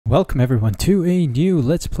Welcome everyone to a new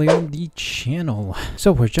Let's Play on the channel.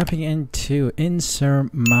 So we're jumping into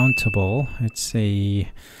Insurmountable. It's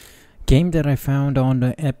a game that I found on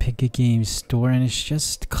the Epic Games Store, and it's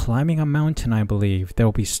just climbing a mountain, I believe. There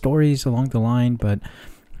will be stories along the line, but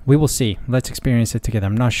we will see. Let's experience it together.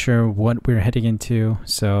 I'm not sure what we're heading into.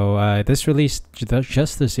 So this released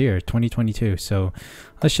just this year, 2022. So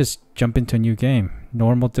let's just jump into a new game.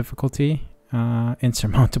 Normal difficulty.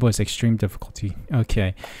 Insurmountable is extreme difficulty.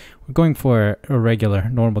 Okay, we're going for a regular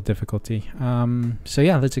normal difficulty. So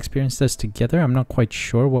yeah, let's experience this together. I'm not quite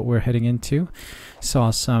sure what we're heading into.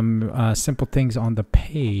 Saw some simple things on the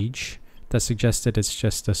page that suggested it's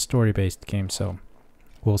just a story-based game, so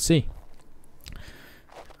we'll see.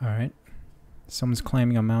 All right, someone's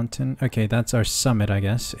climbing a mountain. Okay, that's our summit, I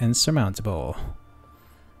guess. Insurmountable.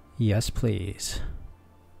 Yes, please.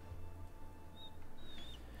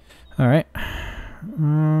 Alright,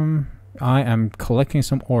 I am collecting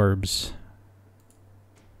some orbs.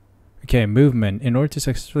 Okay, movement. In order to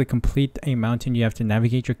successfully complete a mountain, you have to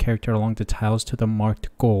navigate your character along the tiles to the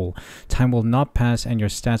marked goal. Time will not pass and your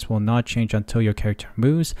stats will not change until your character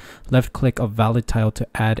moves. Left click a valid tile to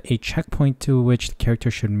add a checkpoint to which the character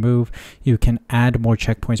should move. You can add more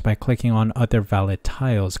checkpoints by clicking on other valid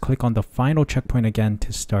tiles. Click on the final checkpoint again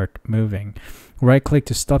to start moving. Right click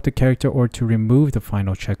to stop the character or to remove the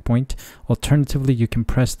final checkpoint. Alternatively, you can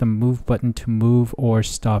press the move button to move or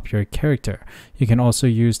stop your character. You can also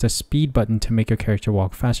use the speed button to make your character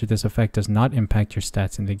walk faster. This effect does not impact your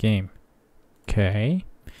stats in the game. Okay.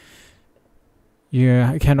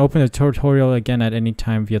 You can open the tutorial again at any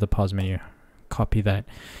time via the pause menu. Copy that.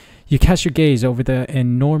 You cast your gaze over the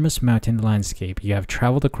enormous mountain landscape. You have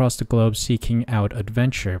traveled across the globe seeking out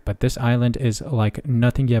adventure, but this island is like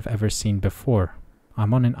nothing you have ever seen before.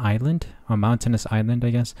 I'm on an island? A mountainous island,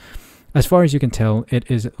 I guess. As far as you can tell, it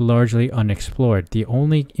is largely unexplored. The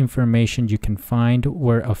only information you can find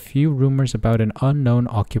were a few rumors about an unknown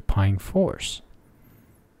occupying force.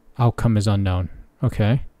 Outcome is unknown.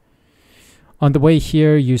 Okay. On the way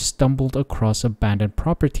here, you stumbled across abandoned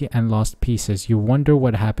property and lost pieces. You wonder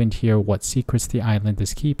what happened here, what secrets the island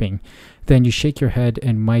is keeping. Then you shake your head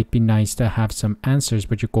and might be nice to have some answers,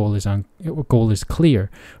 but your goal is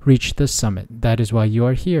clear. Reach the summit. That is why you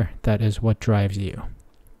are here. That is what drives you.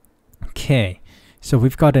 Okay, so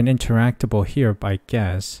we've got an interactable here, I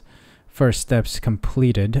guess. First steps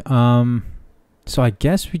completed. So I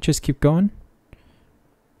guess we just keep going.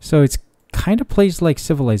 So it's kind of plays like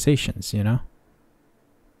Civilizations, you know?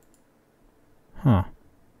 Huh.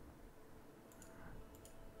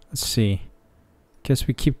 Let's see. Guess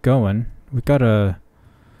we keep going. We got a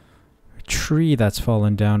tree that's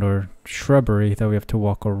fallen down, or shrubbery that we have to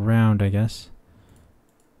walk around, I guess.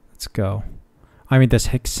 Let's go. I mean, this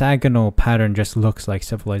hexagonal pattern just looks like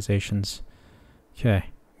Civilizations. Okay.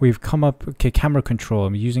 We've come up... Okay, camera control.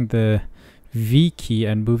 I'm using the V key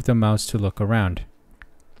and move the mouse to look around.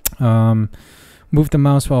 Move the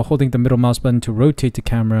mouse while holding the middle mouse button to rotate the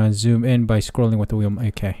camera and zoom in by scrolling with the wheel.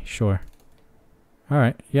 Okay, sure.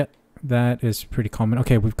 Alright, yep, that is pretty common.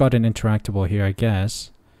 Okay, we've got an interactable here, I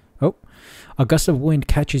guess. Oh, a gust of wind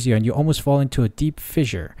catches you and you almost fall into a deep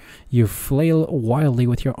fissure. You flail wildly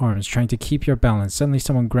with your arms, trying to keep your balance. Suddenly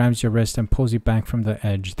someone grabs your wrist and pulls you back from the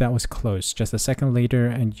edge. That was close. Just a second later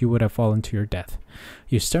and you would have fallen to your death.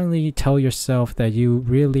 You sternly tell yourself that you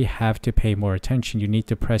really have to pay more attention. You need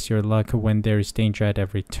to press your luck when there is danger at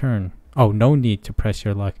every turn. Oh, no need to press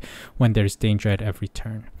your luck when there's danger at every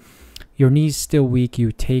turn. Your knees still weak,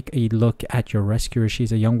 you take a look at your rescuer.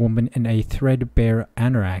 She's a young woman in a threadbare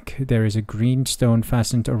anorak. There is a green stone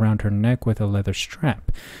fastened around her neck with a leather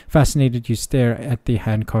strap. Fascinated, you stare at the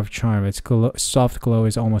hand-carved charm. Its soft glow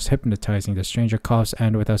is almost hypnotizing. The stranger coughs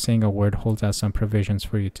and, without saying a word, holds out some provisions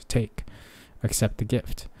for you to take. Accept the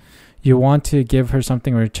gift. You want to give her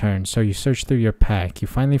something in return, so you search through your pack. You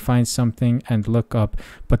finally find something and look up,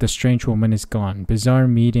 but the strange woman is gone. Bizarre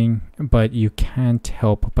meeting, but you can't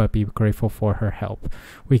help but be grateful for her help.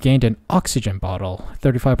 We gained an oxygen bottle.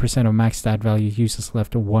 35% of max stat value. Uses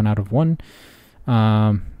left 1 out of 1.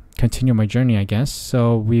 Continue my journey, I guess.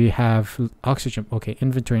 So we have oxygen. Okay,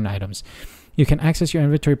 inventory and items. You can access your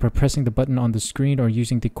inventory by pressing the button on the screen or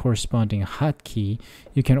using the corresponding hotkey.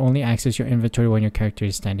 You can only access your inventory when your character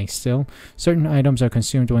is standing still. Certain items are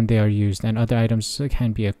consumed when they are used, and other items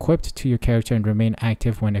can be equipped to your character and remain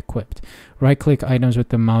active when equipped. Right-click items with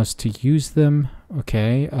the mouse to use them.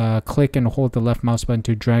 Okay, click and hold the left mouse button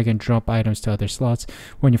to drag and drop items to other slots.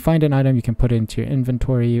 When you find an item, you can put it into your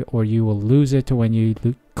inventory, or you will lose it when you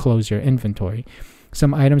close your inventory.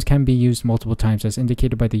 Some items can be used multiple times as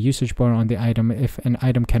indicated by the usage bar on the item. If an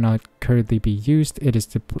item cannot currently be used, it is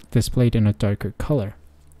displayed in a darker color.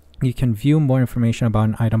 You can view more information about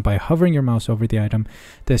an item by hovering your mouse over the item.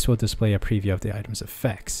 This will display a preview of the item's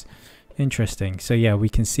effects. Interesting. So yeah, we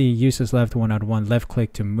can see uses left 1 out of 1, left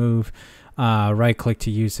click to move, right click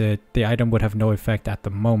to use it. The item would have no effect at the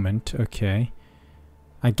moment. Okay.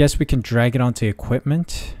 I guess we can drag it onto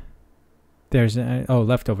equipment. There's oh,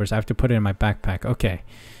 leftovers. I have to put it in my backpack. Okay.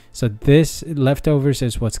 So this leftovers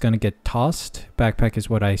is what's going to get tossed. Backpack is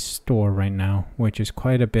what I store right now, which is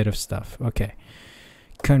quite a bit of stuff. Okay.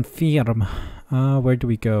 Confirm. Where do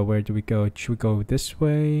we go? Where do we go? Should we go this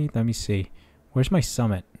way? Let me see. Where's my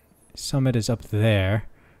summit? Summit is up there.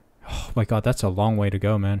 Oh my god, that's a long way to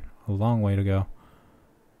go, man. A long way to go.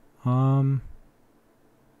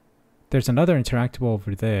 There's another interactable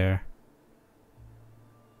over there.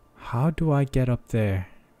 How do I get up there?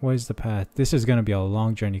 What is the path? This is gonna be a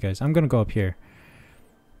long journey, guys. I'm gonna go up here.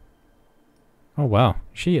 Oh wow,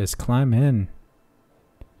 she is climbing.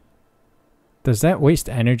 Does that waste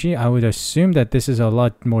energy? I would assume that this is a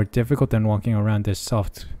lot more difficult than walking around this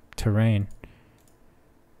soft terrain.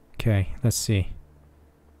 Okay, let's see.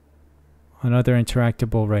 Another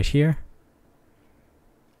interactable right here.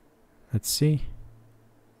 Let's see.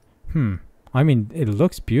 I mean, it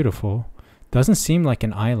looks beautiful. Doesn't seem like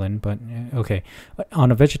an island, but okay.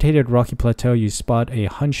 On a vegetated rocky plateau, you spot a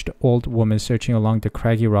hunched old woman searching along the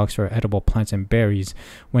craggy rocks for edible plants and berries.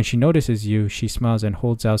 When she notices you, she smiles and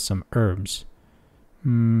holds out some herbs.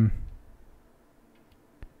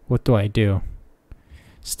 What do I do?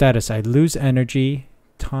 Status, I lose energy.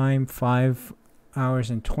 Time 5 hours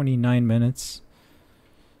and 29 minutes.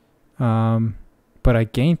 But I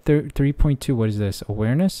gain 3.2. What is this?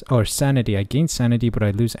 Awareness? Or sanity. I gain sanity, but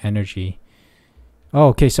I lose energy. Oh,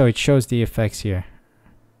 okay, so it shows the effects here.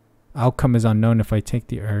 Outcome is unknown if I take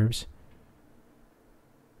the herbs.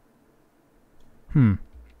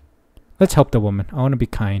 Let's help the woman. I want to be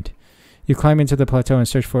kind. You climb into the plateau and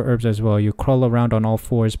search for herbs as well. You crawl around on all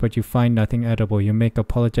fours, but you find nothing edible. You make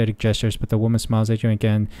apologetic gestures, but the woman smiles at you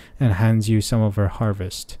again and hands you some of her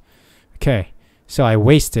harvest. Okay, so I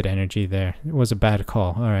wasted energy there. It was a bad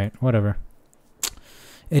call. Alright, whatever.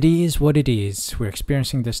 It is what it is. We're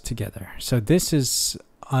experiencing this together. So this is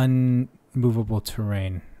unmovable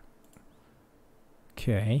terrain.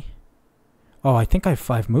 Okay. Oh, I think I have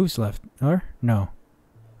 5 moves left. Or? No.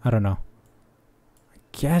 I don't know.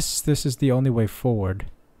 Guess this is the only way forward.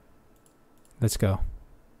 Let's go.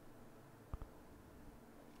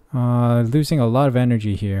 Losing a lot of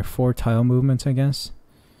energy here. 4 tile movements, I guess.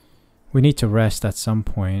 We need to rest at some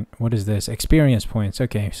point. What is this? Experience points.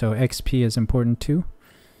 Okay, so XP is important too.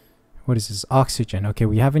 What is this? Oxygen. Okay,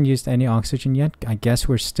 we haven't used any oxygen yet. I guess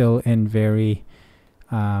we're still in very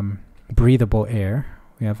breathable air.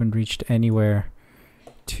 We haven't reached anywhere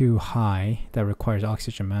too high that requires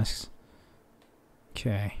oxygen masks.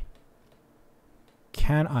 Okay.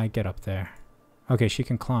 Can I get up there? Okay, she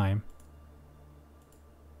can climb.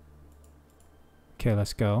 Okay,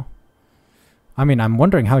 let's go. I mean, I'm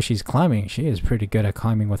wondering how she's climbing. She is pretty good at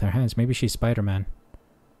climbing with her hands. Maybe she's Spider-Man.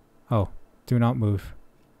 Oh, do not move.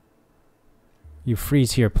 You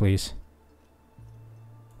freeze here, please.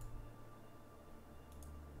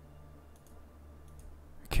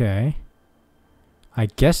 Okay. I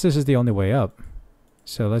guess this is the only way up.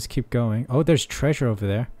 So let's keep going. Oh, there's treasure over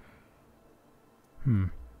there.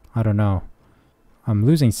 I don't know. I'm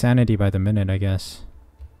losing sanity by the minute, I guess.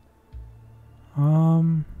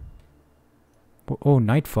 Oh,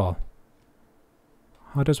 nightfall.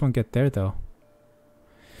 How does one get there, though?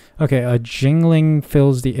 Okay, a jingling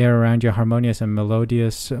fills the air around you, harmonious and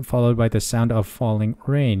melodious, followed by the sound of falling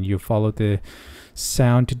rain. You follow the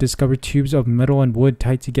sound to discover tubes of metal and wood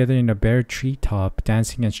tied together in a bare treetop,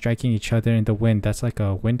 dancing and striking each other in the wind. That's like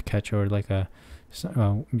a wind catcher, or like a,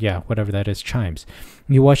 yeah, whatever that is, chimes.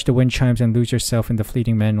 You watch the wind chimes and lose yourself in the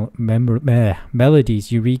fleeting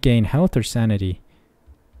melodies. You regain health or sanity.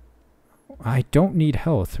 I don't need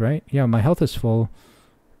health, right? Yeah, my health is full.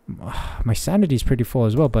 My sanity is pretty full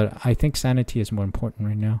as well, but I think sanity is more important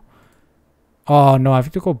right now. Oh no, I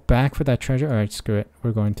have to go back for that treasure. Alright, screw it.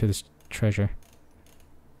 We're going to this treasure.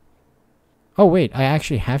 Oh wait, I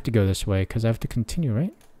actually have to go this way because I have to continue,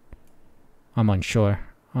 right? I'm unsure.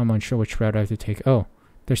 I'm unsure which route I have to take. Oh,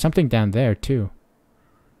 there's something down there too.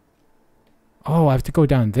 Oh, I have to go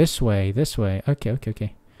down this way. This way.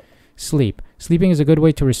 Okay. Sleep. Sleeping is a good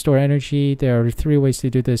way to restore energy. There are 3 ways to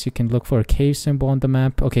do this. You can look for a cave symbol on the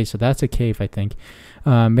map. Okay, so that's a cave, I think.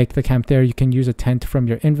 Make the camp there. You can use a tent from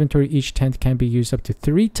your inventory. Each tent can be used up to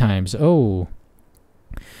 3 times. Oh.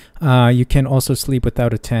 You can also sleep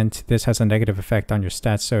without a tent. This has a negative effect on your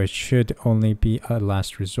stats, so it should only be a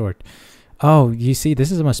last resort. Oh, you see,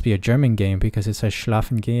 this must be a German game because it says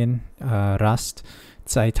Schlafen gehen, Rast.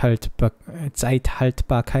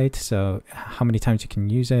 Zeithaltbarkeit, so how many times you can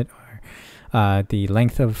use it, or the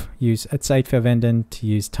length of use, Zeitverwenden, to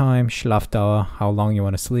use time, Schlafdauer, how long you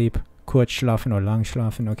want to sleep, Kurzschlafen or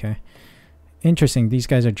Langschlafen, okay. Interesting, these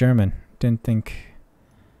guys are German. Didn't think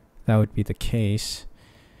that would be the case.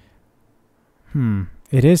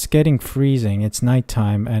 It is getting freezing. It's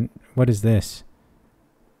nighttime, and what is this?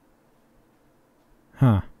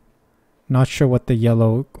 Huh. Not sure what the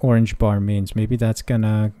yellow-orange bar means. Maybe that's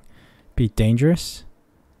gonna be dangerous?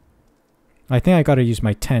 I think I gotta use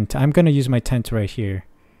my tent. I'm gonna use my tent right here.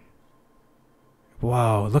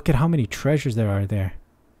 Wow, look at how many treasures there are there.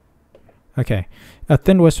 Okay. A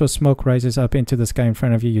thin wisp of smoke rises up into the sky in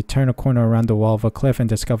front of you. You turn a corner around the wall of a cliff and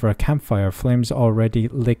discover a campfire. Flames already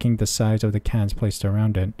licking the sides of the cans placed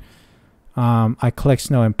around it. I collect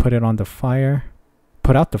snow and put it on the fire.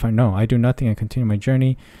 Put out the fire? No, I do nothing and continue my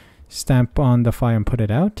journey. Stamp on the fire and put it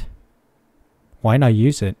out? Why not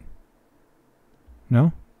use it?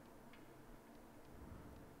 No?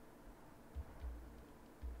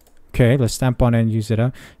 Okay, let's stamp on it and use it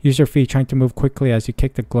up. Use your feet, trying to move quickly as you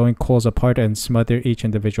kick the glowing coals apart and smother each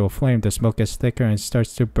individual flame. The smoke gets thicker and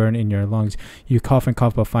starts to burn in your lungs. You cough and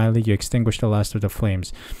cough, but finally you extinguish the last of the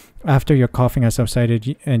flames. After your coughing has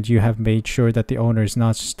subsided and you have made sure that the owner is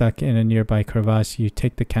not stuck in a nearby crevasse, you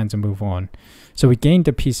take the cans and move on. So we gained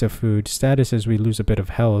a piece of food. Status is we lose a bit of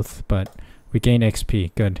health, but we gain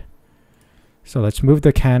XP. Good. So let's move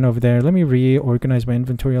the can over there. Let me reorganize my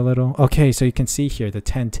inventory a little. Okay, so you can see here the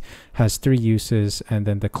tent has 3 uses, and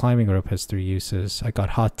then the climbing rope has 3 uses. I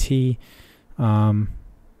got hot tea.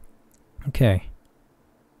 Okay.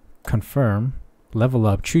 Confirm. Level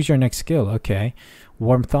up. Choose your next skill. Okay.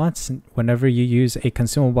 Warm thoughts. Whenever you use a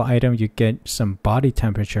consumable item, you get some body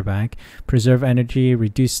temperature back. Preserve energy.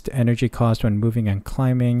 Reduced energy cost when moving and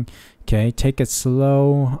climbing. Okay. Take it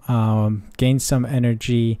slow. Gain some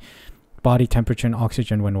energy. Body temperature and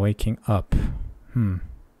oxygen when waking up.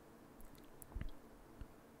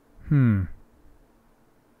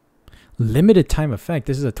 Limited time effect.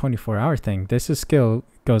 This is a 24-hour thing. This is skill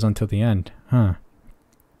goes until the end.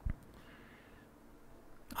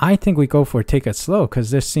 I think we go for take it slow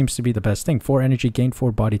because this seems to be the best thing. 4 energy gain,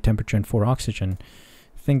 4 body temperature, and 4 oxygen.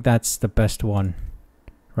 I think that's the best one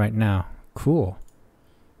right now. Cool.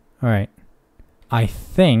 All right. I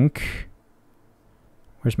think...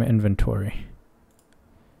 Where's my inventory?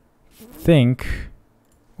 Think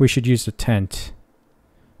we should use the tent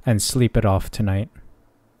and sleep it off tonight.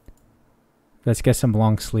 Let's get some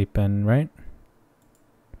long sleep in, right?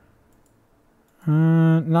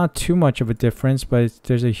 Not too much of a difference, but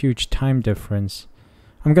there's a huge time difference.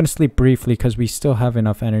 I'm gonna sleep briefly because we still have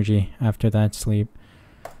enough energy after that sleep.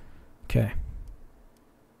 Okay.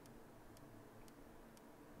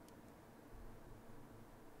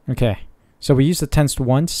 Okay. So we used the tents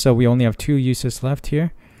once, so we only have 2 uses left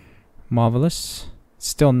here. Marvelous.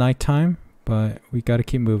 Still nighttime, but we gotta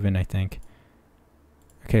keep moving, I think.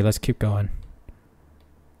 Okay, let's keep going.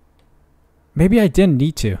 Maybe I didn't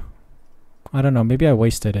need to. I don't know, maybe I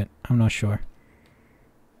wasted it. I'm not sure.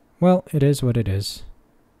 Well, it is what it is.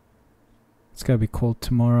 It's gonna be cold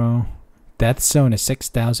tomorrow. Death zone is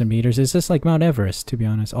 6,000 meters. Is this like Mount Everest, to be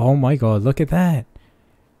honest? Oh my god, look at that.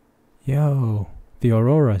 Yo, the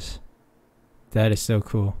auroras. That is so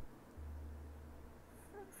cool.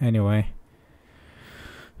 Anyway.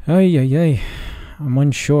 Ay. I'm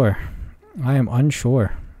unsure. I am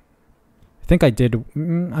unsure. I think I did...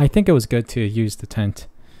 I think it was good to use the tent.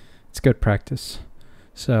 It's good practice.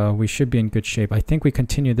 So we should be in good shape. I think we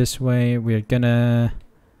continue this way. We're gonna...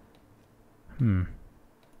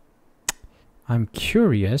 I'm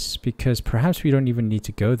curious because perhaps we don't even need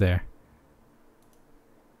to go there.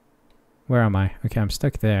 Where am I? Okay, I'm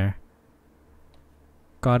stuck there.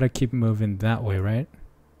 Gotta keep moving that way, right?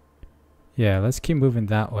 Yeah, let's keep moving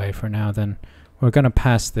that way for now then. We're gonna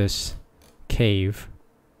pass this cave.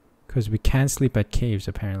 Because we can't sleep at caves,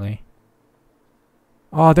 apparently.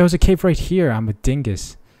 Oh, there was a cave right here. I'm a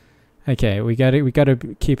dingus. Okay, we gotta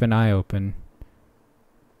keep an eye open.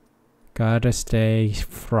 Gotta stay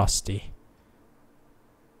frosty.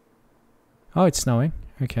 Oh, it's snowing.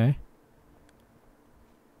 Okay.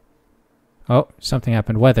 Oh, something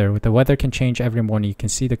happened. Weather. The weather can change every morning. You can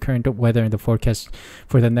see the current weather and the forecast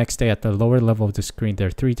for the next day at the lower level of the screen. There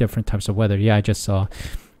are 3 different types of weather. Yeah, I just saw.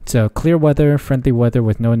 So, clear weather, friendly weather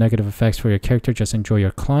with no negative effects for your character. Just enjoy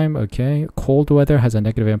your climb. Okay. Cold weather has a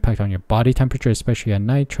negative impact on your body temperature, especially at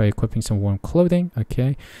night. Try equipping some warm clothing.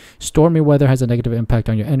 Okay. Stormy weather has a negative impact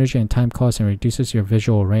on your energy and time cost and reduces your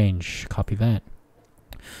visual range. Copy that.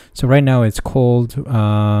 So, right now it's cold.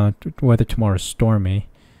 Weather tomorrow is stormy.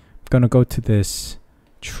 Gonna go to this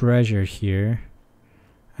treasure here.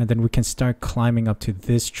 And then we can start climbing up to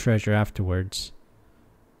this treasure afterwards.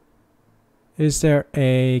 Is there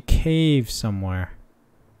a cave somewhere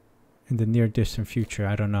in the near distant future?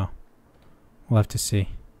 I don't know. We'll have to see.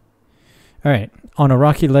 Alright, on a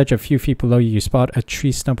rocky ledge a few feet below you, you spot a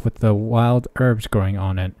tree stump with the wild herbs growing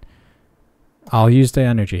on it. I'll use the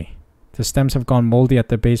energy. The stems have gone moldy at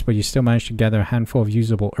the base, but you still managed to gather a handful of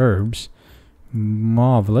usable herbs.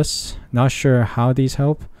 Marvelous. Not sure how these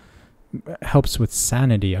help. Helps with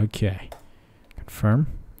sanity. Okay. Confirm.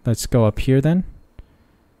 Let's go up here then.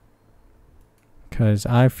 Because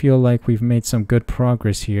I feel like we've made some good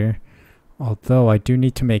progress here. Although I do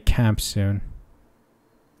need to make camp soon.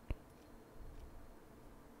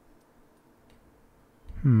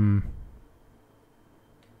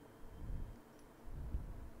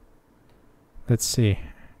 Let's see.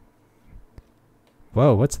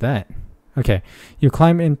 Whoa, what's that? Okay, you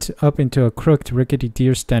climb up into a crooked, rickety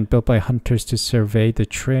deer stand built by hunters to survey the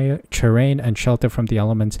terrain and shelter from the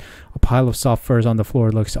elements. A pile of soft furs on the floor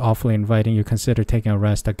looks awfully inviting. You consider taking a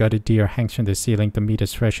rest. A gutted deer hangs from the ceiling. The meat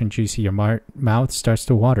is fresh and juicy. Your mouth starts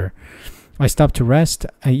to water. I stop to rest.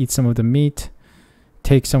 I eat some of the meat,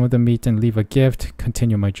 take some of the meat and leave a gift.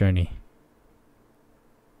 Continue my journey.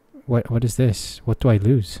 What is this? What do I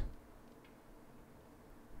lose?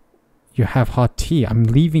 You have hot tea. I'm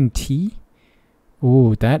leaving tea?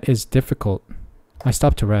 Ooh, that is difficult. I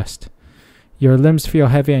stop to rest. Your limbs feel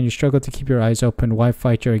heavy and you struggle to keep your eyes open. Why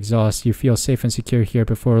fight your exhaust? You feel safe and secure here.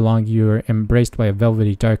 Before long, you are embraced by a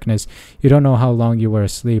velvety darkness. You don't know how long you were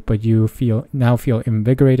asleep, but you now feel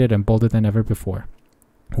invigorated and bolder than ever before.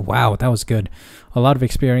 Wow, that was good. A lot of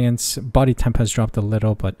experience. Body temp has dropped a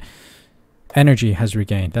little, but energy has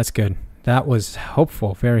regained. That's good. That was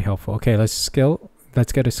helpful. Very helpful. Okay, let's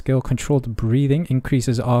get a skill. Controlled breathing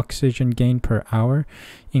increases oxygen gain per hour.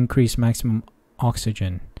 Increase maximum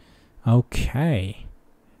oxygen. Okay.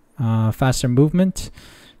 Faster movement.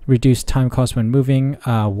 Reduce time cost when moving.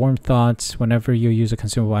 Warm thoughts whenever you use a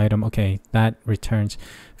consumable item. Okay, that returns.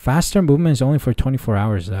 Faster movement is only for 24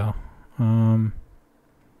 hours though.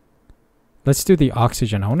 Let's do the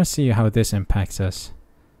oxygen. I want to see how this impacts us.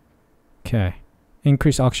 Okay.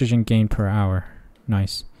 Increase oxygen gain per hour.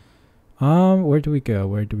 Nice. Where do we go?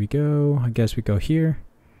 Where do we go? I guess we go here.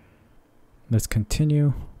 Let's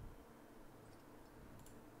continue.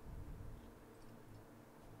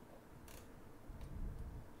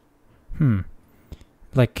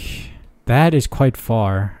 Like, that is quite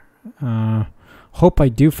far. Hope I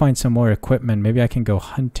do find some more equipment. Maybe I can go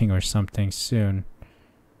hunting or something soon.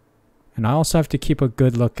 And I also have to keep a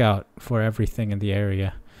good lookout for everything in the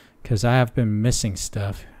area, because I have been missing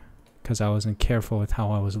stuff because I wasn't careful with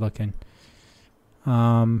how I was looking.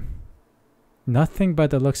 Nothing by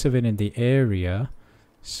the looks of it in the area,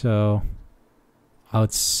 so I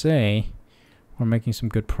would say we're making some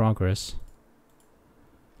good progress.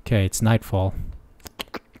 Okay, it's nightfall.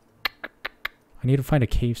 I need to find a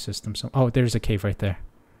cave system. Oh, there's a cave right there.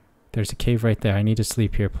 There's a cave right there. I need to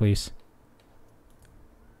sleep here, please.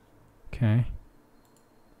 Okay.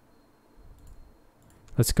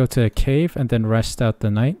 Let's go to a cave and then rest out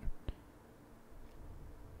the night.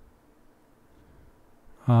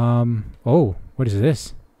 Oh, what is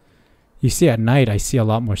this? You see, at night I see a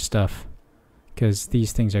lot more stuff because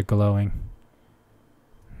these things are glowing.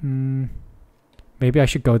 Maybe I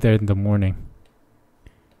should go there in the morning.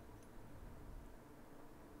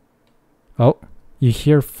 Oh, you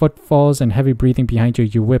hear footfalls and heavy breathing behind you.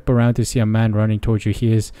 You whip around to see a man running towards you.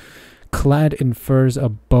 He is clad in furs, a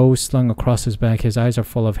bow slung across his back. His eyes are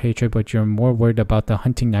full of hatred, but you're more worried about the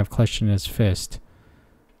hunting knife clutched in his fist.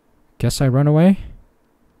 Guess I run away?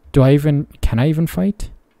 Can I even fight?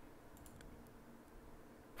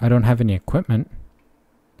 I don't have any equipment.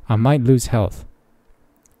 I might lose health.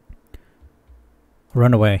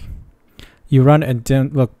 Run away. You run and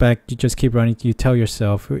don't look back. You just keep running. You tell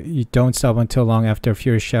yourself. You don't stop until long after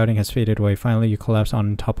furious shouting has faded away. Finally, you collapse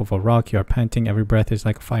on top of a rock. You are panting. Every breath is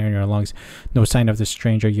like a fire in your lungs. No sign of the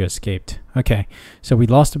stranger. You escaped. Okay. So we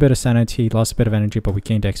lost a bit of sanity, lost a bit of energy, but we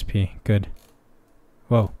gained XP. Good.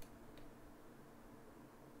 Whoa.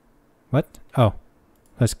 What? Oh.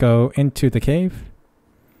 Let's go into the cave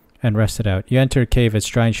and rest it out. You enter a cave. It's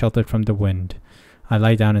dry and sheltered from the wind. I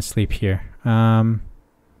lie down and sleep here. I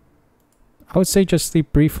would say just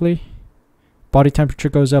sleep briefly. Body temperature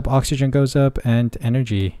goes up, oxygen goes up, and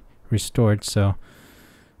energy restored. So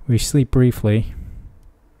we sleep briefly.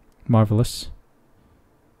 Marvelous.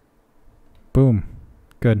 Boom.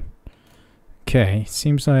 Good. Okay,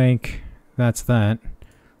 seems like that's that.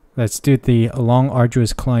 Let's do the long,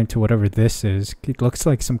 arduous climb to whatever this is. It looks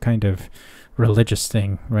like some kind of religious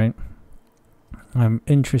thing, right? I'm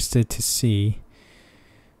interested to see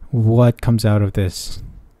what comes out of this.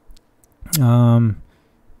 We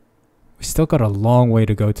still got a long way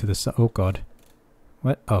to go to the oh god.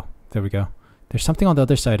 What? Oh, there we go. There's something on the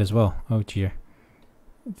other side as well. Oh dear.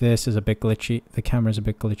 This is a bit glitchy. The camera's a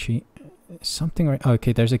bit glitchy. Something right...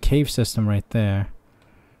 Okay, there's a cave system right there.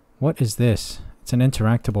 What is this? It's an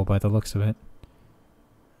interactable by the looks of it.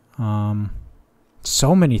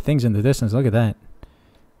 So many things in the distance. Look at that.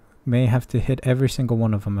 May have to hit every single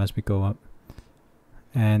one of them as we go up.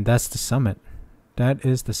 And that's the summit. That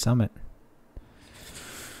is the summit.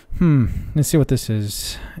 Let's see what this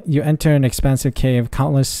is. You enter an expansive cave.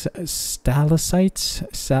 Countless stalactites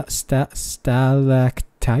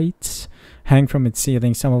hang from its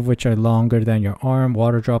ceiling, some of which are longer than your arm.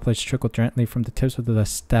 Water droplets trickle gently from the tips of the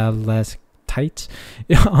stalactites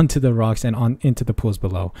onto the rocks and into the pools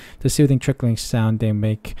below. The soothing trickling sound they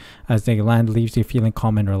make as they land leaves you feeling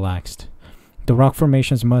calm and relaxed. The rock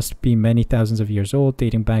formations must be many thousands of years old,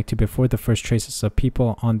 dating back to before the first traces of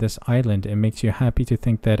people on this island. It makes you happy to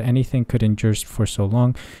think that anything could endure for so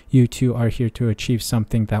long. You two are here to achieve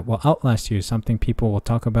something that will outlast you, something people will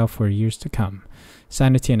talk about for years to come.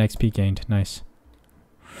 Sanity and XP gained. Nice.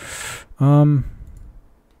 Okay,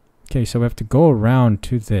 so we have to go around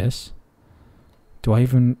to this. Do I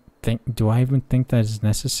even think that is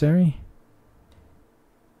necessary?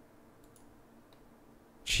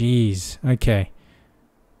 Jeez. Okay.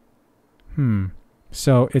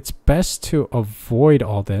 So it's best to avoid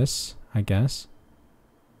all this, I guess.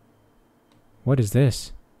 What is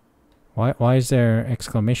this? Why is there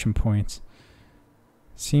exclamation points?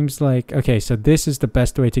 Seems like... Okay, so this is the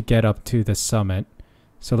best way to get up to the summit.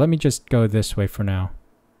 So let me just go this way for now.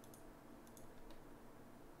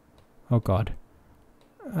 Oh god.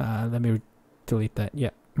 Let me delete that.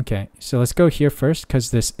 Yeah. Okay, so let's go here first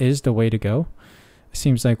because this is the way to go.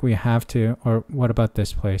 Seems like we have to. Or what about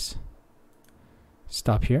this place?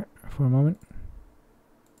 Stop here for a moment.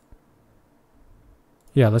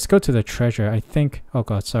 Yeah, let's go to the treasure. I think... Oh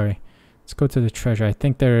god, sorry. Let's go to the treasure. I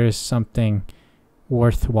think there is something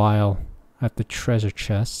worthwhile at the treasure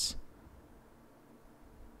chests.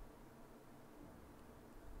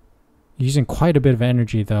 Using quite a bit of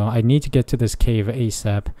energy though. I need to get to this cave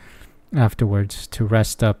ASAP afterwards to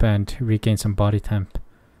rest up and regain some body temp.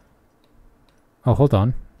 Oh, hold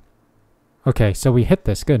on. Okay, so we hit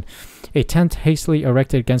this. Good. A tent hastily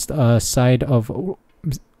erected against the side of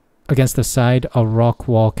a rock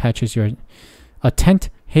wall catches your... A tent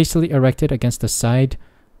hastily erected against the side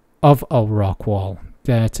of a rock wall.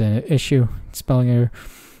 That's an issue. Spelling error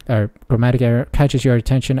or grammatic error catches your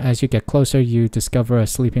attention. As you get closer, you discover a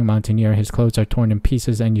sleeping mountaineer. His clothes are torn in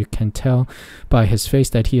pieces, and you can tell by his face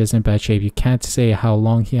that he is in bad shape. You can't say how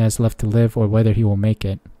long he has left to live or whether he will make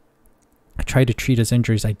it. I try to treat his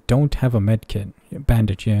injuries. I don't have a med kit.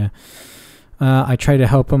 Bandage, yeah. I try to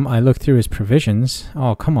help him. I look through his provisions.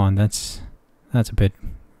 Oh, come on. That's a bit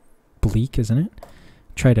bleak, isn't it?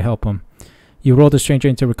 Try to help him. You roll the stranger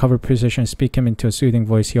into recovered position and speak him into a soothing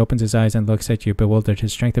voice. He opens his eyes and looks at you, bewildered.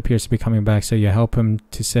 His strength appears to be coming back, so you help him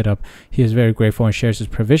to sit up. He is very grateful and shares his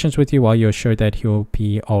provisions with you while you assure that he will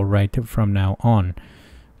be alright from now on.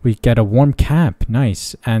 We get a warm cap.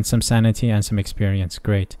 Nice. And some sanity and some experience.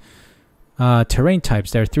 Great. Terrain types.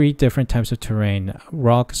 There are 3 different types of terrain: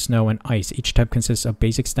 rock, snow, and ice. Each type consists of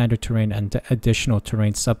basic standard terrain and additional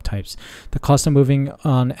terrain subtypes. The cost of moving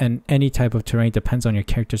on any type of terrain depends on your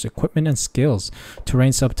character's equipment and skills.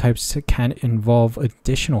 Terrain subtypes can involve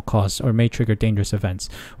additional costs or may trigger dangerous events.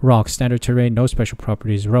 Rock, standard terrain, no special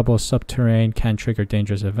properties. Rubble, subterrain, can trigger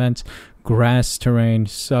dangerous events. Grass terrain,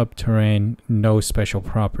 subterrain, no special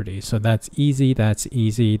properties. So that's easy. That's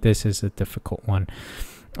easy. This is a difficult one.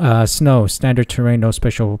 Snow, standard terrain, no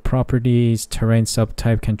special properties. Terrain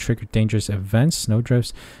subtype can trigger dangerous events.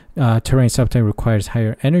 Snowdrifts. Terrain subtype requires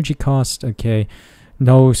higher energy cost. Okay.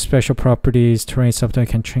 No special properties. Terrain subtype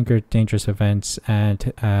can trigger dangerous events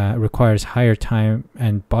and requires higher time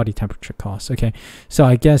and body temperature costs. Okay. So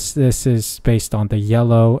I guess this is based on the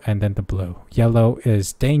yellow and then the blue. Yellow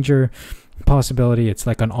is danger possibility. It's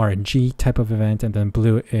like an RNG type of event. And then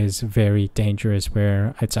blue is very dangerous,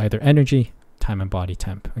 where it's either energy, time, and body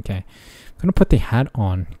temp. Okay, I'm gonna put the hat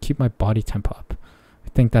on, keep my body temp up. I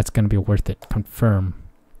think that's gonna be worth it. Confirm.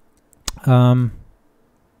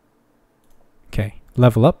 Okay,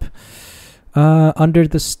 level up. Under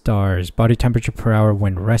the stars, body temperature per hour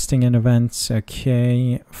when resting in events.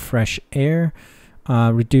 Okay, fresh air.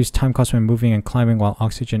 Reduce time cost when moving and climbing while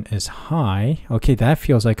oxygen is high. Okay, that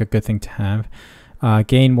feels like a good thing to have.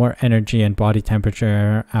 Gain more energy and body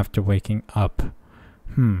temperature after waking up.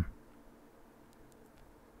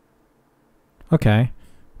 Okay,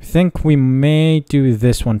 I think we may do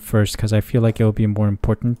this one first because I feel like it will be more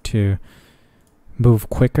important to move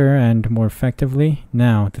quicker and more effectively.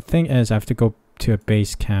 Now, the thing is, I have to go to a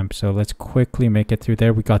base camp, so let's quickly make it through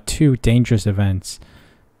there. We got 2 dangerous events.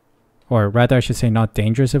 Or rather, I should say not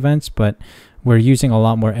dangerous events, but we're using a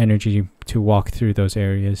lot more energy to walk through those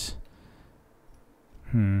areas.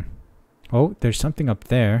 Oh, there's something up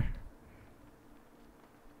there.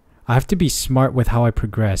 I have to be smart with how I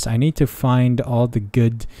progress. I need to find all the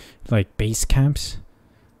good, like, base camps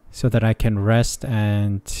so that I can rest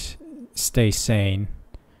and stay sane.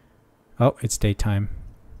 Oh, it's daytime.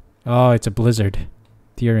 Oh, it's a blizzard.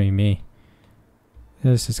 Dearie me.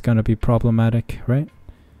 This is gonna be problematic, right?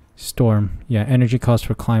 Storm. Yeah, energy cost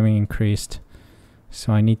for climbing increased.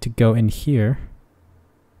 So I need to go in here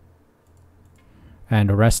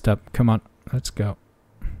and rest up. Come on, let's go.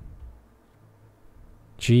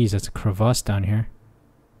 Jeez, that's a crevasse down here.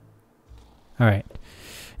 Alright.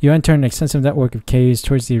 You enter an extensive network of caves.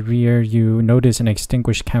 Towards the rear, you notice an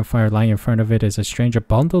extinguished campfire. Lying in front of it is a stranger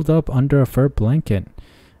bundled up under a fur blanket.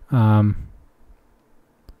 I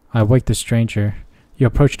wake the stranger. You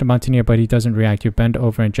approach the mountaineer, but he doesn't react. You bend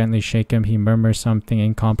over and gently shake him. He murmurs something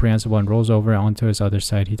incomprehensible and rolls over onto his other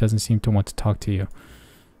side. He doesn't seem to want to talk to you.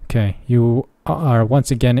 Okay, you are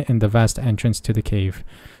once again in the vast entrance to the cave.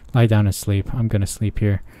 Lie down and sleep. I'm gonna sleep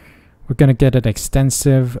here. We're gonna get an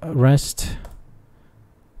extensive rest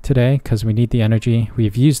today because we need the energy.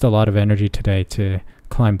 We've used a lot of energy today to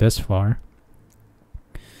climb this far.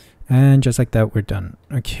 And just like that, we're done.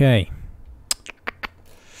 Okay.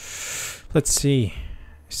 Let's see.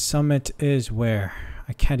 Summit is where?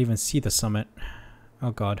 I can't even see the summit.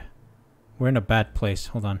 Oh god. We're in a bad place.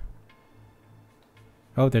 Hold on.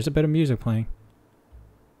 Oh, there's a bit of music playing.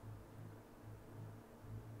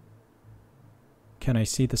 Can I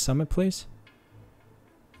see the summit, please?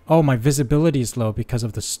 Oh, my visibility is low because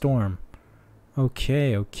of the storm.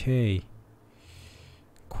 Okay, okay.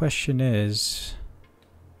 Question is...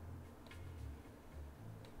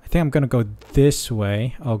 I think I'm gonna go this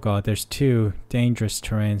way. Oh god, there's 2 dangerous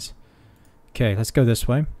terrains. Okay, let's go this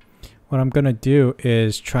way. What I'm gonna do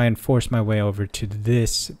is try and force my way over to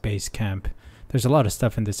this base camp. There's a lot of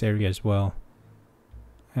stuff in this area as well.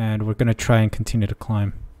 And we're gonna try and continue to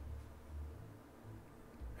climb.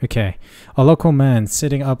 Okay, a local man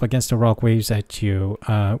sitting up against a rock waves at you,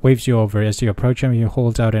 waves you over. As you approach him, he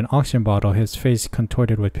holds out an oxygen bottle, his face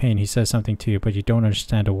contorted with pain. He says something to you, but you don't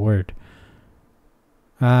understand a word.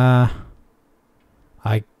 I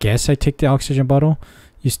guess I take the oxygen bottle.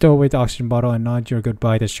 You stow away the oxygen bottle and nod your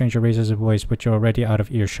goodbye. The stranger raises his voice, but you're already out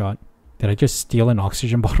of earshot. Did I just steal an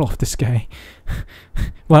oxygen bottle off this guy?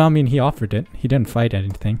 Well, I mean, he offered it. He didn't fight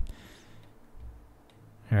anything.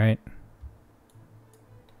 Alright.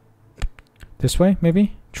 This way,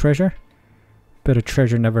 maybe? Treasure? Bit of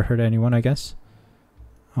treasure never hurt anyone, I guess.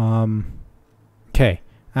 Okay.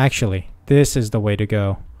 Actually, this is the way to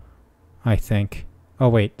go. I think. Oh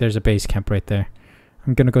wait, there's a base camp right there.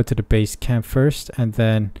 I'm gonna go to the base camp first, and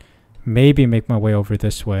then maybe make my way over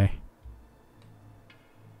this way.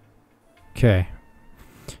 Okay.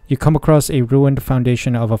 You come across a ruined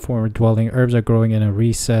foundation of a former dwelling. Herbs are growing in a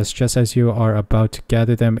recess. Just as you are about to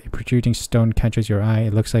gather them, a protruding stone catches your eye.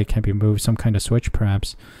 It looks like it can be moved. Some kind of switch,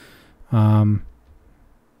 perhaps.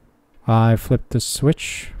 I flip the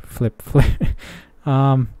switch. Flip.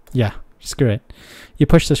 Yeah, screw it. You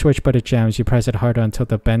push the switch, but it jams. You press it harder until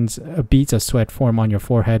the beads of sweat form on your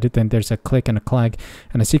forehead. Then there's a click and a clack,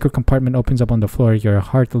 and a secret compartment opens up on the floor. Your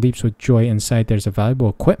heart leaps with joy. Inside, there's a valuable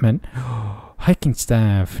equipment. Hiking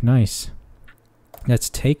staff. Nice.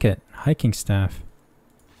 Let's take it. Hiking staff.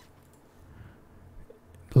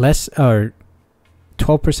 Less, or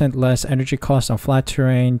 12% less energy cost on flat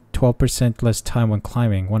terrain. 12% less time when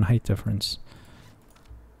climbing. 1 height difference.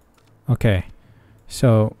 Okay.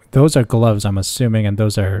 So, those are gloves, I'm assuming, and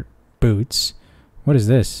those are boots. What is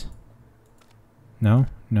this? No?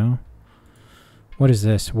 No? What is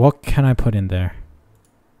this? What can I put in there?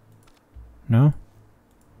 No?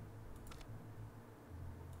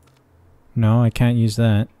 No, I can't use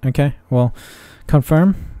that. Okay, well,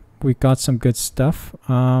 confirm. We got some good stuff.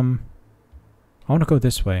 I want to go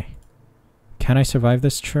this way. Can I survive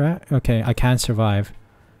this track? Okay, I can survive.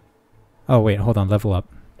 Oh, wait, hold on. Level up.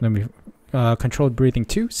 Let me... controlled breathing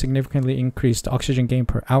 2. Significantly increased oxygen gain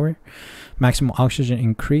per hour. Maximum oxygen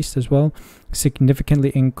increased as well.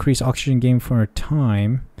 Significantly increased oxygen gain for a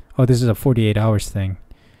time. Oh, this is a 48 hours thing.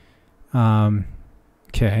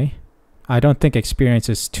 Okay. I don't think experience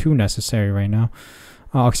is too necessary right now.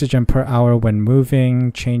 Oxygen per hour when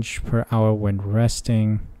moving. Change per hour when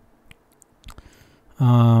resting.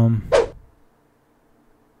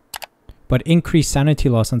 But increase sanity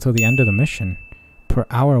loss until the end of the mission. Per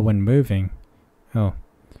hour when moving. Oh.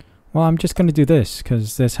 Well, I'm just gonna do this,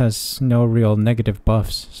 because this has no real negative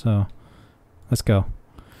buffs, so... Let's go.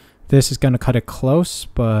 This is gonna cut it close,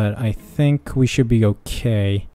 but I think we should be okay.